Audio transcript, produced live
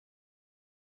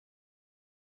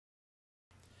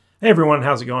Hey everyone,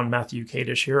 how's it going? Matthew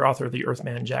Kadish here, author of the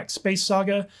Earthman Jack Space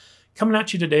Saga, coming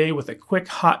at you today with a quick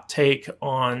hot take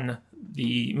on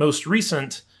the most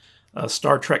recent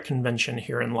Star Trek convention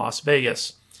here in Las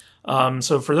Vegas.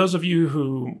 So for those of you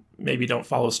who maybe don't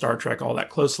follow Star Trek all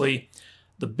that closely,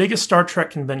 the biggest Star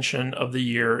Trek convention of the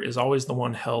year is always the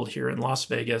one held here in Las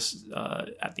Vegas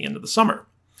at the end of the summer.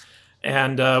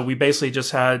 And we basically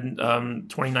just had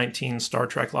 2019 Star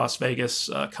Trek Las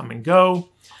Vegas come and go.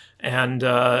 And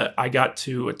I got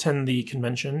to attend the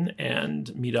convention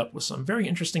and meet up with some very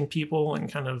interesting people and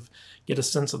kind of get a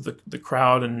sense of the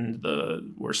crowd and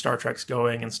where Star Trek's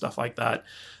going and stuff like that.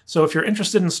 So if you're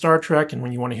interested in Star Trek and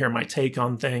when you want to hear my take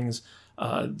on things,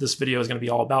 this video is going to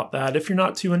be all about that. If you're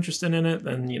not too interested in it,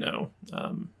 then, you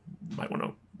might want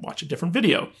to watch a different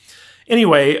video.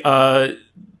 Anyway,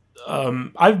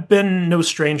 I've been no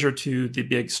stranger to the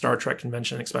big Star Trek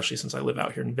convention, especially since I live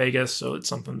out here in Vegas. So it's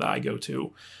something that I go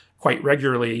to quite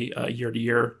regularly year to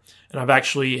year. And I've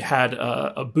actually had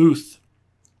a booth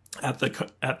at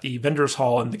the vendors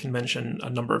hall in the convention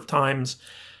a number of times.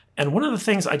 And one of the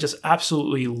things I just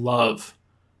absolutely love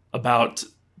about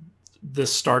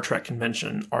this Star Trek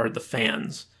convention are the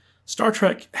fans. Star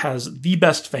Trek has the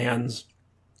best fans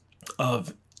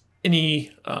of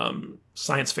any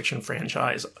science fiction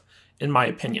franchise, in my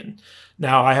opinion.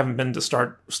 Now, I haven't been to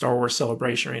Star Wars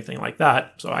Celebration or anything like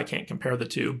that, so I can't compare the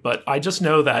two, but I just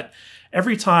know that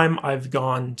every time I've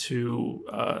gone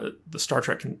to the Star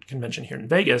Trek convention here in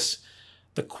Vegas,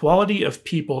 the quality of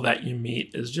people that you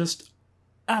meet is just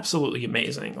absolutely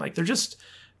amazing. Like, they're just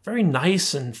very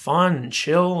nice and fun and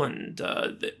chill, and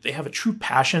they have a true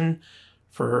passion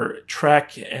for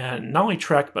Trek, and not only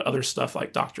Trek, but other stuff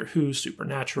like Doctor Who,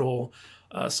 Supernatural,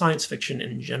 science fiction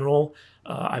in general.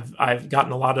 I've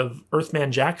gotten a lot of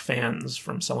Earthman Jack fans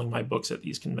from selling my books at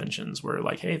these conventions where,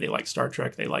 like, hey, they like Star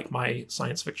Trek, they like my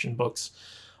science fiction books,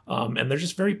 and they're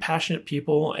just very passionate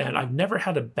people, and I've never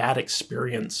had a bad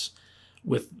experience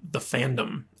with the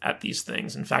fandom at these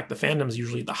things. In fact, the fandom is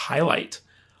usually the highlight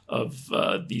of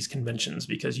these conventions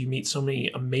because you meet so many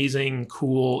amazing,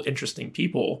 cool, interesting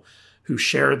people who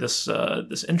share this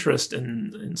interest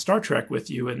in Star Trek with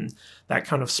you, and that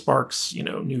kind of sparks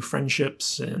new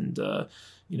friendships and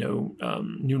new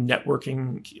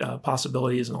networking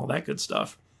possibilities and all that good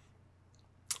stuff.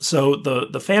 So the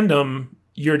fandom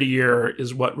year to year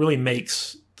is what really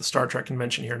makes the Star Trek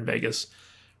convention here in Vegas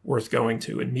worth going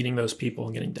to and meeting those people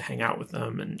and getting to hang out with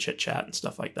them and chit chat and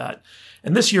stuff like that.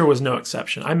 And this year was no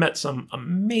exception. I met some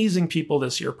amazing people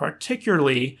this year,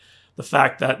 particularly the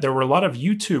fact that there were a lot of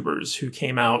YouTubers who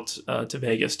came out to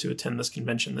Vegas to attend this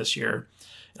convention this year.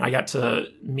 And I got to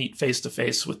meet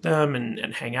face-to-face with them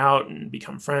and hang out and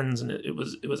become friends, and it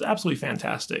was absolutely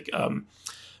fantastic.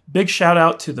 Big shout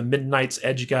out to the Midnight's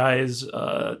Edge guys,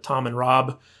 Tom and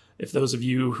Rob. If those of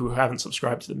you who haven't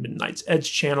subscribed to the Midnight's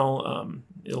Edge channel,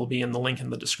 it'll be in the link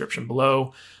in the description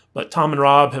below. But Tom and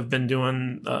Rob have been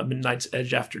doing Midnight's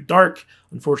Edge After Dark.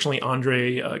 Unfortunately,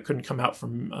 Andre couldn't come out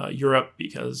from Europe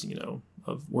because,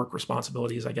 of work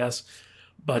responsibilities, I guess.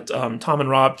 But Tom and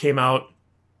Rob came out,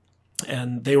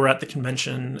 and they were at the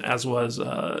convention, as was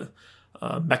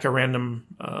Mecca Random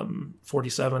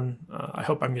 47. I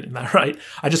hope I'm getting that right.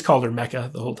 I just called her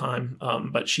Mecca the whole time.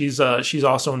 But she's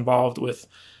also involved with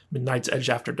Midnight's Edge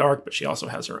After Dark, but she also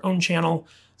has her own channel.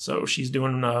 So she's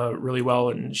doing really well,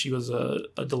 and she was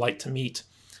a delight to meet.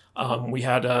 We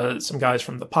had some guys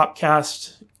from the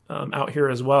Popcast out here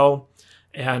as well.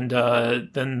 And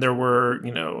then there were,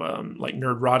 like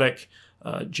Nerdrotic,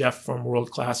 Jeff from World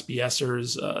Class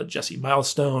BSers, Jessi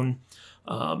Milestone,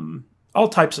 all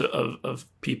types of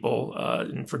people.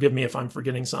 And forgive me if I'm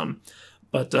forgetting some.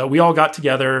 But we all got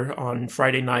together on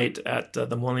Friday night at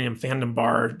the Millennium Fandom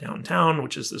Bar downtown,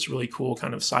 which is this really cool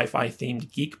kind of sci-fi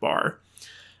themed geek bar.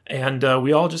 And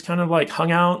we all just kind of like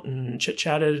hung out and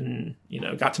chit-chatted and,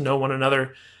 got to know one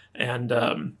another. And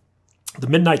the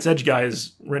Midnight's Edge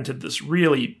guys rented this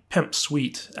really pimp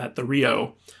suite at the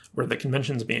Rio where the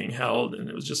convention's being held. And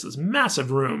it was just this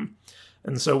massive room.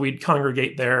 And so we'd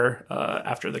congregate there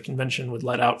after the convention would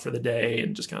let out for the day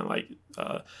and just kind of like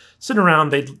sit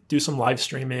around. They'd do some live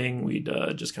streaming. We'd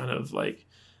just kind of like,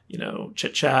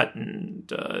 chit chat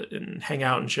and hang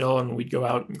out and chill. And we'd go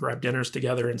out and grab dinners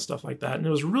together and stuff like that. And it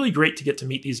was really great to get to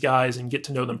meet these guys and get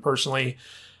to know them personally.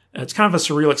 And it's kind of a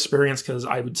surreal experience because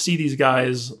I would see these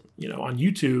guys, on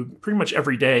YouTube pretty much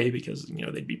every day because,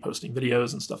 they'd be posting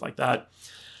videos and stuff like that.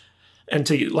 And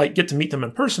to like get to meet them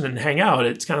in person and hang out,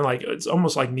 it's kind of like, it's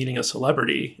almost like meeting a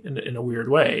celebrity in a weird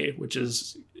way, which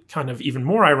is kind of even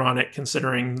more ironic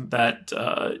considering that,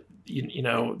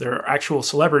 there are actual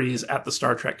celebrities at the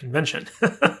Star Trek convention,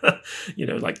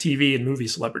 like TV and movie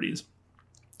celebrities.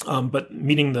 But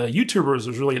meeting the YouTubers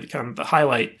was really kind of the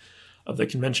highlight of the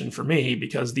convention for me,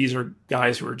 because these are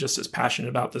guys who are just as passionate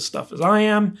about this stuff as I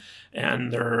am,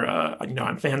 and they're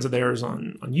I'm fans of theirs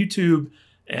on YouTube,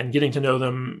 and getting to know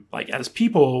them like as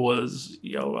people was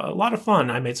a lot of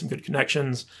fun. I made some good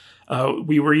connections.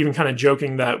 We were even kind of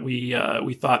joking that we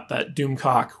thought that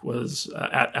Doomcock was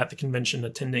at the convention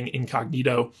attending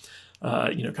incognito,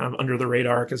 kind of under the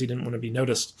radar because he didn't want to be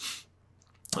noticed.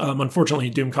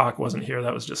 Unfortunately, Doomcock wasn't here.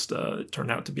 That was just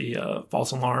turned out to be a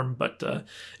false alarm, but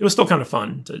it was still kind of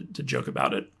fun to joke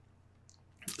about it.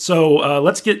 So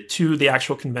let's get to the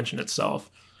actual convention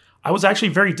itself. I was actually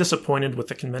very disappointed with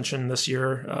the convention this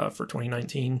year for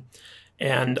 2019,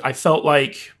 and I felt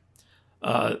like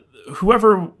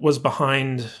whoever was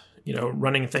behind,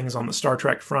 running things on the Star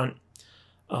Trek front,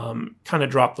 kind of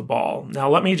dropped the ball. Now,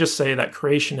 let me just say that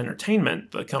Creation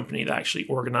Entertainment, the company that actually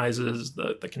organizes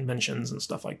the conventions and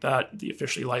stuff like that, the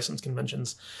officially licensed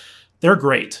conventions, they're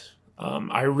great.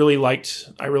 I've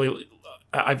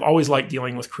always liked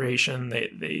dealing with Creation.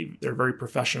 They're very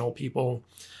professional people,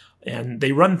 and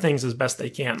they run things as best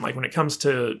they can. Like when it comes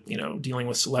to, dealing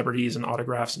with celebrities and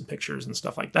autographs and pictures and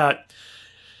stuff like that,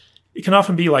 it can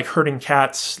often be like herding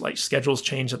cats, like schedules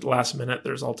change at the last minute.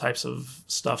 There's all types of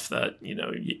stuff that,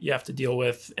 you have to deal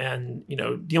with. And,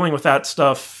 dealing with that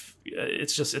stuff,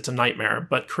 it's a nightmare.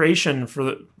 But Creation,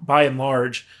 by and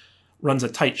large, runs a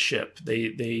tight ship.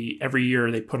 They every year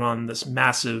they put on this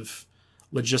massive,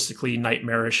 logistically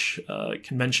nightmarish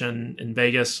convention in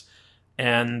Vegas,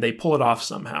 and they pull it off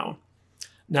somehow.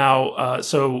 Now,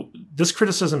 so this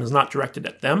criticism is not directed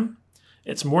at them.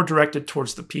 It's more directed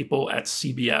towards the people at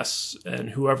CBS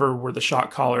and whoever were the shot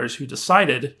callers who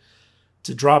decided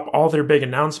to drop all their big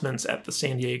announcements at the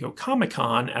San Diego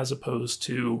Comic-Con as opposed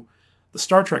to the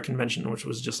Star Trek convention, which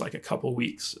was just like a couple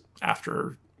weeks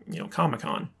after,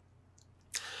 Comic-Con.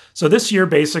 So this year,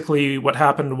 basically what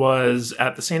happened was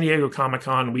at the San Diego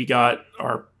Comic-Con, we got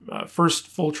our first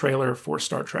full trailer for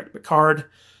Star Trek Picard,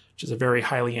 which is a very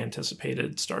highly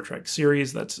anticipated Star Trek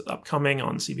series that's upcoming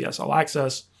on CBS All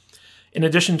Access, in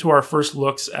addition to our first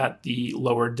looks at the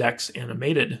Lower Decks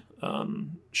animated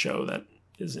show that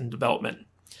is in development.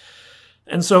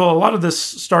 And so a lot of this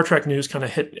Star Trek news kind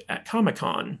of hit at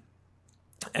Comic-Con.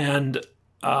 And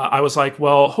I was like,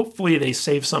 well, hopefully they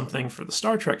save something for the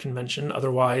Star Trek convention.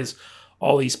 Otherwise,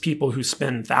 all these people who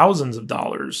spend thousands of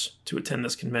dollars to attend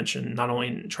this convention, not only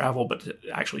in travel, but to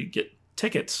actually get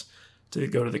tickets to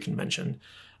go to the convention,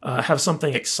 have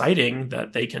something exciting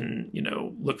that they can,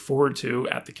 look forward to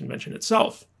at the convention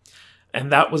itself.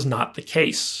 And that was not the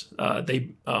case.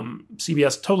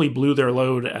 CBS totally blew their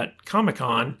load at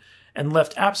Comic-Con and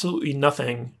left absolutely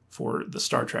nothing for the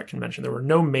Star Trek convention. There were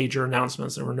no major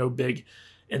announcements. There were no big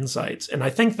insights. And I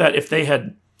think that if they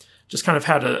had just kind of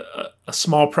had a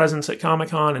small presence at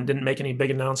Comic-Con and didn't make any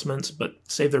big announcements, but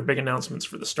saved their big announcements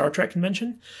for the Star Trek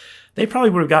convention, they probably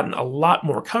would have gotten a lot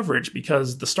more coverage,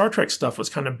 because the Star Trek stuff was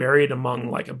kind of buried among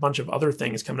like a bunch of other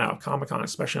things coming out of Comic-Con,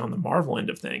 especially on the Marvel end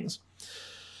of things.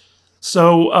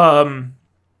 So,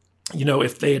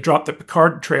 if they had dropped the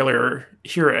Picard trailer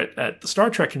here at the Star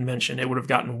Trek convention, it would have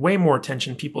gotten way more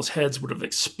attention. People's heads would have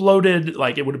exploded.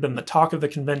 Like, it would have been the talk of the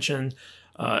convention.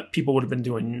 People would have been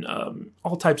doing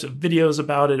all types of videos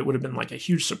about it. It would have been like a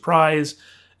huge surprise.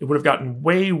 It would have gotten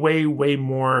way, way, way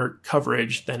more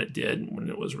coverage than it did when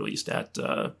it was released at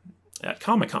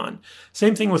Comic-Con.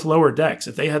 Same thing with Lower Decks.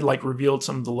 If they had like revealed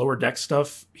some of the Lower Deck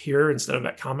stuff here instead of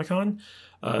at Comic-Con,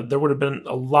 there would have been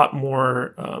a lot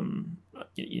more,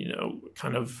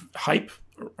 kind of hype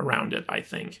around it, I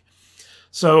think.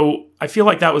 So I feel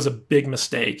like that was a big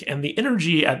mistake. And the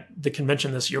energy at the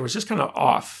convention this year was just kind of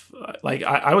off.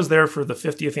 I was there for the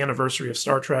 50th anniversary of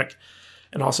Star Trek,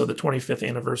 and also the 25th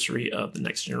anniversary of The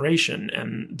Next Generation.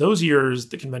 And those years,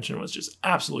 the convention was just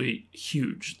absolutely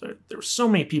huge. There were so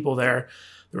many people there.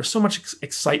 There was so much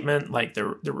excitement. Like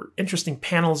there were interesting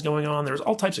panels going on. There was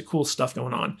all types of cool stuff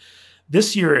going on.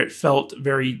 This year, it felt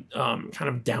very kind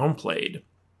of downplayed,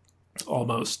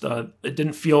 almost. It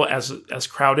didn't feel as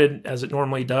crowded as it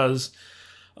normally does.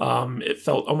 It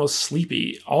felt almost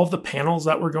sleepy. All of the panels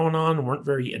that were going on weren't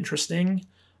very interesting.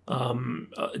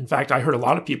 In fact, I heard a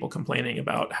lot of people complaining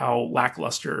about how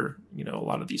lackluster, a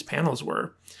lot of these panels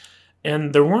were.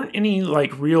 And there weren't any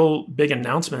like real big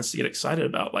announcements to get excited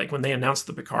about. Like when they announced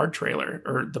the Picard trailer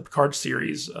or the Picard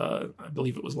series, I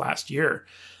believe it was last year,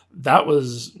 that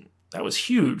was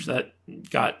huge. That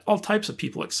got all types of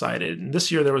people excited. And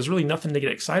this year there was really nothing to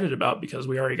get excited about because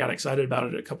we already got excited about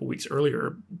it a couple weeks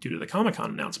earlier due to the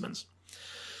Comic-Con announcements.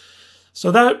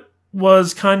 So that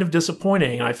was kind of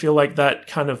disappointing. I feel like that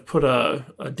kind of put a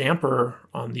damper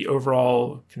on the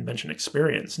overall convention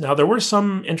experience. Now, there were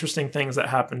some interesting things that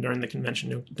happened during the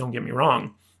convention, don't get me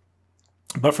wrong.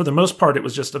 But for the most part, it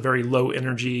was just a very low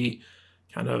energy,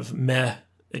 kind of meh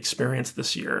experience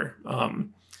this year.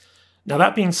 Now,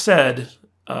 that being said,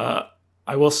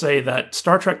 I will say that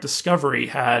Star Trek Discovery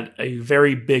had a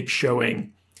very big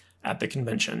showing at the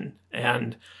convention.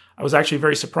 And I was actually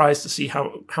very surprised to see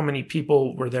how many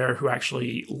people were there who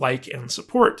actually like and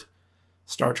support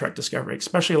Star Trek Discovery,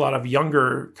 especially a lot of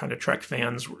younger kind of Trek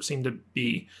fans seem to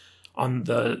be on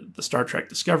the Star Trek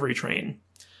Discovery train.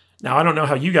 Now, I don't know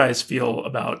how you guys feel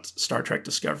about Star Trek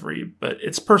Discovery, but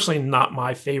it's personally not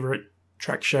my favorite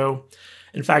Trek show.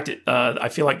 In fact, I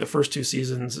feel like the first 2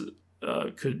 seasons,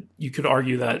 you could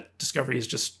argue that Discovery is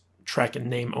just Trek in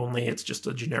name only. It's just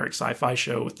a generic sci-fi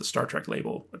show with the Star Trek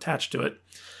label attached to it.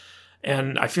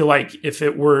 And I feel like if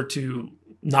it were to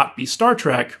not be Star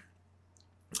Trek,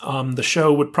 the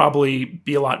show would probably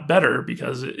be a lot better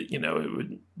because, it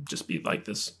would just be like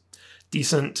this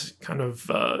decent kind of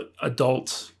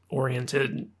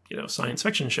adult-oriented, science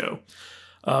fiction show.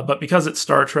 But because it's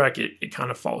Star Trek, it kind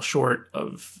of falls short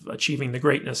of achieving the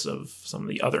greatness of some of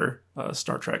the other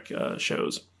Star Trek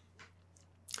shows.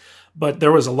 But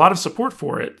there was a lot of support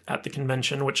for it at the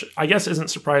convention, which I guess isn't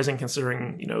surprising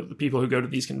considering, the people who go to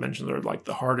these conventions are like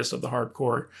the hardest of the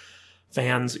hardcore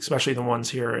fans, especially the ones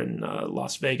here in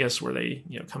Las Vegas where they,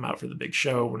 come out for the big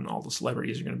show when all the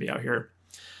celebrities are going to be out here.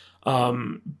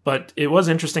 But it was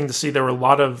interesting to see there were a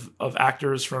lot of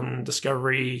actors from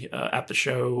Discovery at the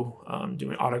show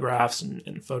doing autographs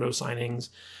and photo signings.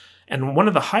 And one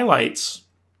of the highlights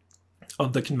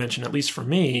of the convention, at least for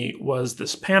me, was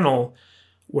this panel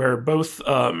where both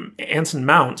Anson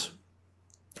Mount,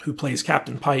 who plays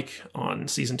Captain Pike on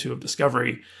season 2 of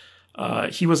Discovery,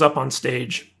 he was up on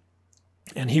stage,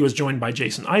 and he was joined by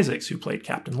Jason Isaacs, who played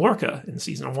Captain Lorca in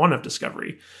season 1 of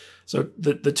Discovery. So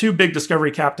the 2 big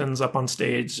Discovery captains up on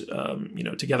stage,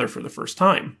 together for the first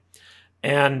time.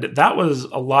 And that was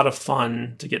a lot of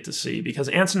fun to get to see because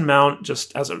Anson Mount,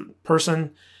 just as a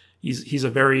person, he's a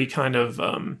very kind of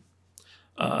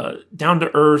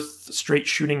down-to-earth,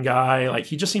 straight-shooting guy. Like,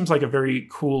 he just seems like a very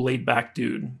cool, laid-back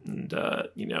dude. And,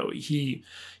 he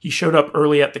showed up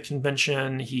early at the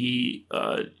convention. He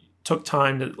took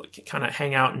time to kind of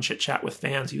hang out and chit-chat with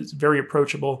fans. He was very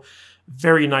approachable,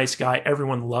 very nice guy.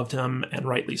 Everyone loved him, and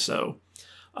rightly so.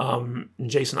 And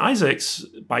Jason Isaacs,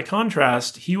 by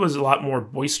contrast, he was a lot more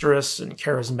boisterous and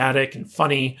charismatic and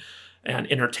funny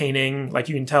and entertaining. Like,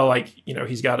 you can tell,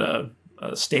 he's got a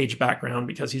stage background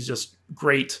because he's just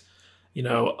great,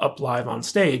 up live on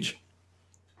stage.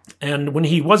 And when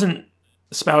he wasn't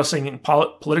espousing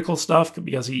political stuff,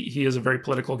 because he is a very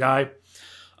political guy,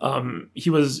 he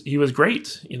was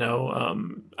great.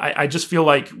 I just feel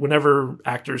like whenever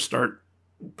actors start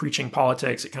preaching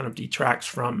politics, it kind of detracts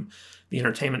from the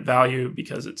entertainment value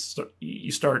because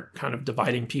you start kind of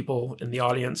dividing people in the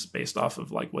audience based off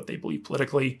of like what they believe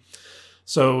politically.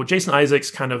 So Jason Isaacs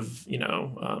kind of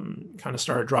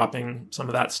started dropping some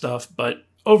of that stuff, but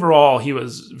overall he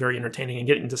was very entertaining, and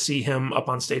getting to see him up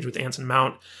on stage with Anson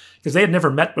Mount, because they had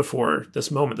never met before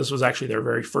this moment. This was actually their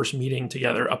very first meeting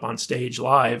together up on stage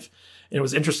live. And it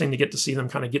was interesting to get to see them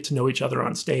kind of get to know each other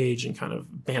on stage and kind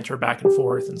of banter back and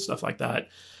forth and stuff like that.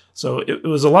 So it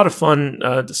was a lot of fun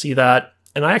to see that.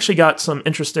 And I actually got some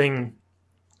interesting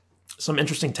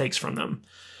takes from them.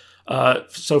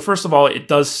 So first of all, it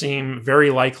does seem very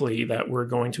likely that we're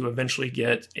going to eventually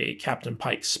get a Captain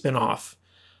Pike spinoff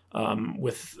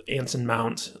with Anson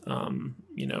Mount,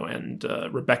 and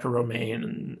Rebecca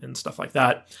Romaine and stuff like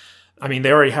that. I mean,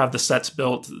 they already have the sets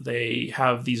built. They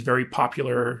have these very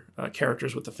popular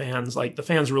characters with the fans. Like, the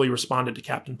fans really responded to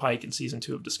Captain Pike in season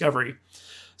 2 of Discovery.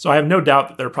 So I have no doubt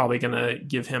that they're probably going to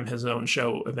give him his own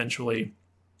show eventually.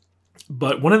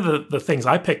 But one of the things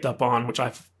I picked up on, which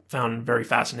I found very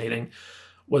fascinating,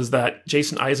 was that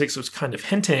Jason Isaacs was kind of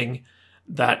hinting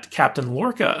that Captain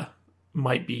Lorca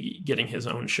might be getting his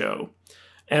own show.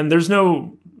 And there's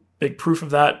no big proof of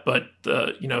that, but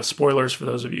spoilers for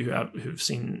those of you who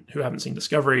haven't seen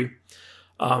Discovery.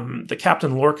 The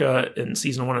Captain Lorca in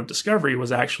season 1 of Discovery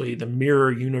was actually the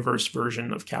mirror universe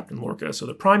version of Captain Lorca. So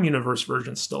the Prime Universe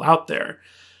version is still out there.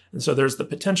 And so there's the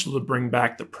potential to bring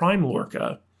back the Prime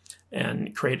Lorca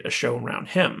and create a show around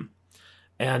him.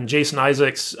 And Jason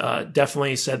Isaacs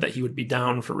definitely said that he would be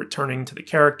down for returning to the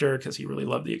character because he really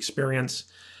loved the experience.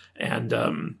 And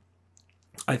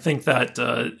I think that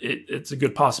it's a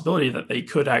good possibility that they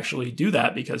could actually do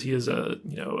that because he is a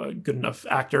good enough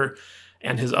actor.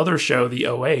 And his other show, the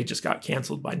OA, just got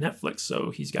canceled by Netflix,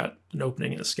 so he's got an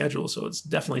opening in his schedule. So it's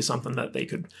definitely something that they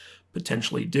could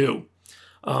potentially do.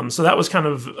 So that was kind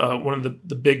of one of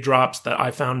the big drops that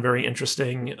I found very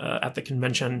interesting at the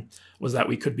convention, was that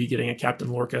we could be getting a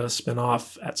Captain Lorca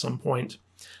spinoff at some point.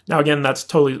 Now, again, that's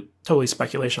totally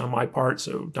speculation on my part,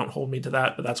 so don't hold me to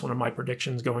that. But that's one of my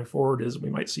predictions going forward, is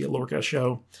we might see a Lorca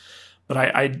show. But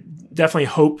I definitely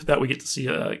hope that we get to see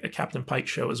a Captain Pike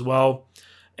show as well.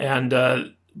 And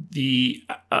the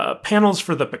panels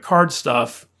for the Picard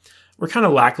stuff were kind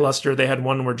of lackluster. They had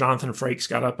one where Jonathan Frakes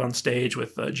got up on stage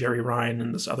with Jerry Ryan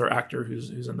and this other actor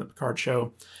who's in the Picard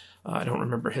show. I don't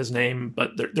remember his name,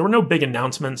 but there were no big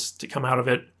announcements to come out of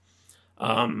it.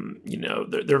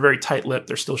 They're very tight-lipped.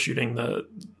 They're still shooting the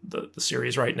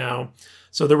series right now.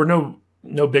 So there were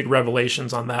no big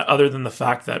revelations on that, other than the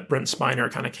fact that Brent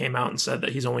Spiner kind of came out and said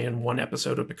that he's only in one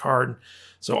episode of Picard.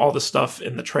 So all the stuff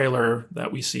in the trailer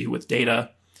that we see with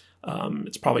Data,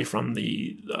 it's probably from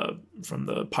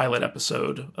the pilot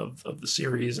episode of the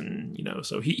series, and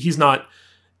so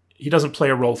he doesn't play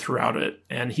a role throughout it.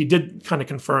 And he did kind of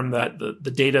confirm that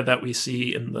the Data that we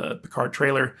see in the Picard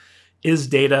trailer is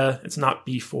Data. It's not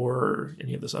B4 or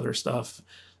any of this other stuff.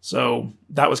 So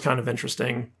that was kind of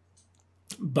interesting.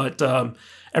 But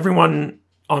everyone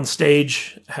on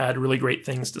stage had really great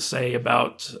things to say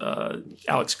about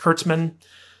Alex Kurtzman.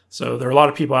 So there are a lot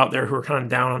of people out there who are kind of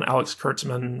down on Alex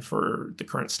Kurtzman for the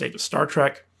current state of Star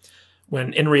Trek,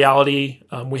 when in reality,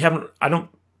 I don't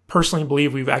personally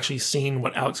believe we've actually seen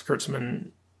what Alex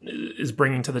Kurtzman is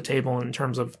bringing to the table in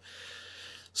terms of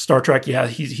Star Trek. Yeah,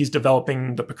 he's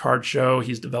developing the Picard show,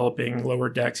 he's developing Lower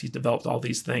Decks, he's developed all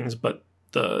these things, but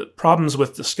the problems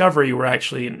with Discovery were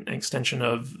actually an extension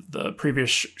of the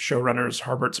previous showrunners,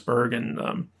 Harbertsberg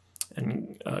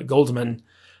and Goldman,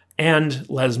 and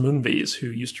Les Moonves, who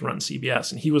used to run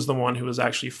CBS. And he was the one who was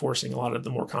actually forcing a lot of the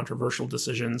more controversial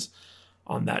decisions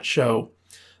on that show.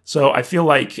 So I feel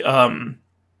like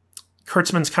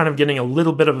Kurtzman's kind of getting a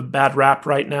little bit of a bad rap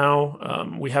right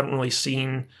now. We haven't really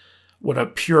seen what a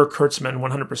pure Kurtzman,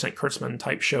 100% Kurtzman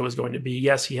type show is going to be.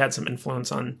 Yes, he had some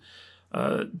influence on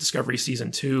Discovery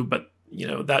Season 2, but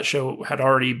that show had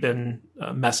already been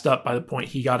messed up by the point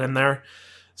he got in there.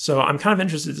 So I'm kind of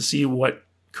interested to see what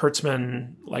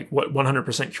Kurtzman, what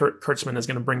 100% Kurtzman is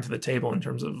going to bring to the table in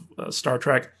terms of Star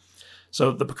Trek.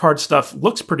 So the Picard stuff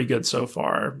looks pretty good so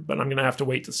far, but I'm going to have to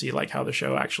wait to see how the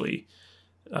show actually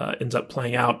ends up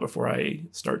playing out before I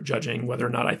start judging whether or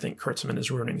not I think Kurtzman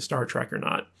is ruining Star Trek or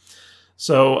not.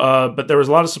 So, but there was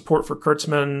a lot of support for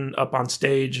Kurtzman up on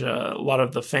stage. A lot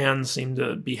of the fans seem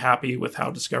to be happy with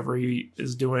how Discovery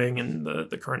is doing and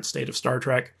the current state of Star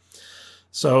Trek.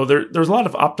 So there's a lot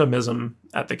of optimism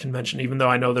at the convention, even though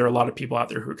I know there are a lot of people out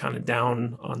there who are kind of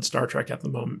down on Star Trek at the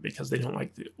moment because they don't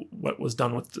like what was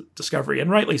done with Discovery. And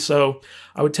rightly so.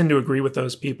 I would tend to agree with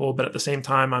those people, but at the same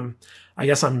time, I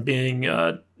guess I'm being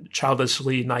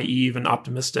childishly naive and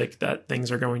optimistic that things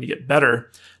are going to get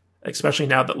better, especially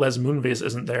now that Les Moonves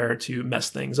isn't there to mess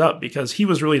things up, because he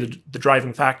was really the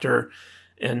driving factor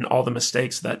in all the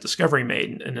mistakes that Discovery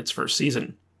made in its first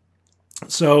season.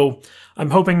 So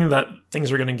I'm hoping that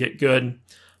things are going to get good.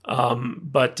 Overall,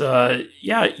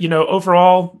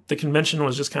 the convention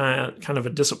was just kind of a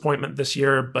disappointment this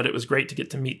year, but it was great to get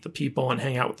to meet the people and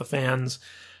hang out with the fans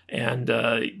and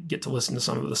get to listen to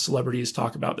some of the celebrities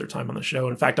talk about their time on the show.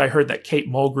 In fact, I heard that Kate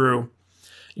Mulgrew,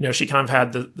 she kind of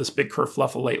had this big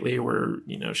kerfluffle lately where,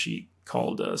 she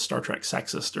called Star Trek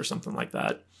sexist or something like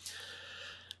that.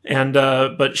 And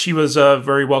but she was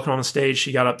very welcome on the stage.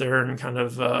 She got up there and kind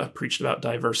of preached about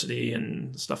diversity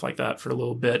and stuff like that for a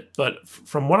little bit. But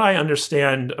from what I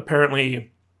understand,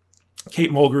 apparently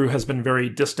Kate Mulgrew has been very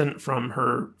distant from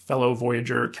her fellow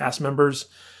Voyager cast members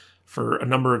for a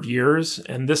number of years.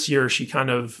 And this year she kind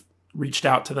of reached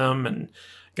out to them and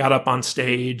got up on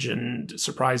stage and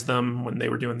surprised them when they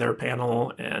were doing their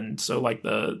panel. And so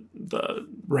the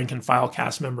rank and file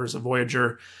cast members of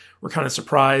Voyager were kind of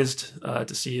surprised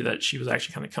to see that she was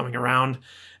actually kind of coming around.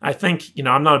 I think,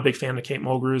 I'm not a big fan of Kate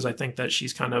Mulgrew's. I think that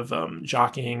she's kind of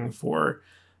jockeying for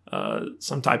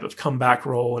some type of comeback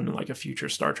role in a future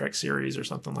Star Trek series or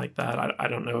something like that. I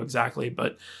don't know exactly,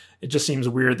 but it just seems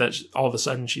weird that all of a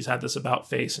sudden she's had this about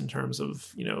face in terms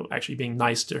of, actually being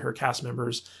nice to her cast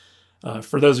members.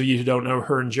 For those of you who don't know,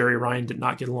 her and Jerry Ryan did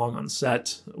not get along on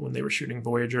set when they were shooting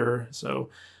Voyager. So,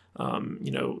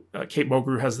 Kate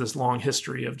Mulgrew has this long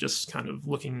history of just kind of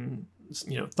looking,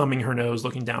 thumbing her nose,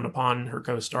 looking down upon her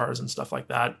co-stars and stuff like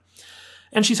that.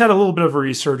 And she's had a little bit of a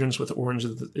resurgence with Orange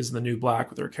is the New Black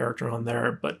with her character on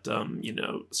there. But,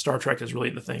 Star Trek is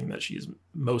really the thing that she's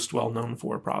most well known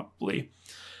for, probably.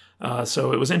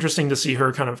 So it was interesting to see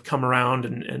her kind of come around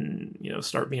and you know,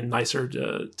 start being nicer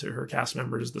to her cast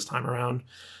members this time around.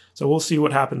 So we'll see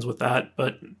what happens with that.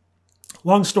 But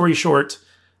long story short,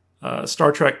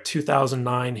 Star Trek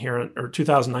 2009 here, or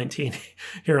 2019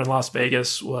 here in Las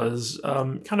Vegas was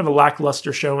kind of a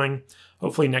lackluster showing.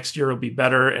 Hopefully next year will be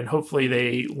better, and hopefully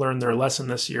they learn their lesson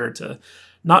this year to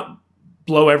not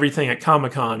blow everything at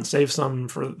Comic-Con, save some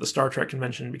for the Star Trek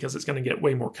convention, because it's going to get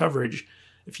way more coverage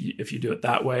if you do it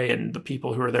that way, and the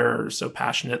people who are there are so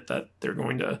passionate that they're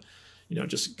going to, you know,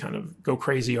 just kind of go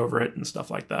crazy over it and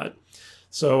stuff like that.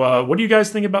 So what do you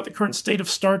guys think about the current state of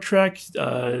Star Trek?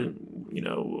 You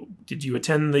know, did you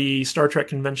attend the Star Trek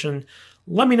convention?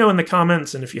 Let me know in the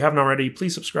comments, and if you haven't already,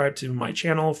 please subscribe to my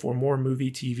channel for more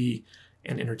movie, TV,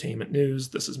 and entertainment news.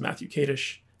 This is Matthew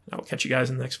Kadish, and I will catch you guys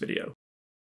in the next video.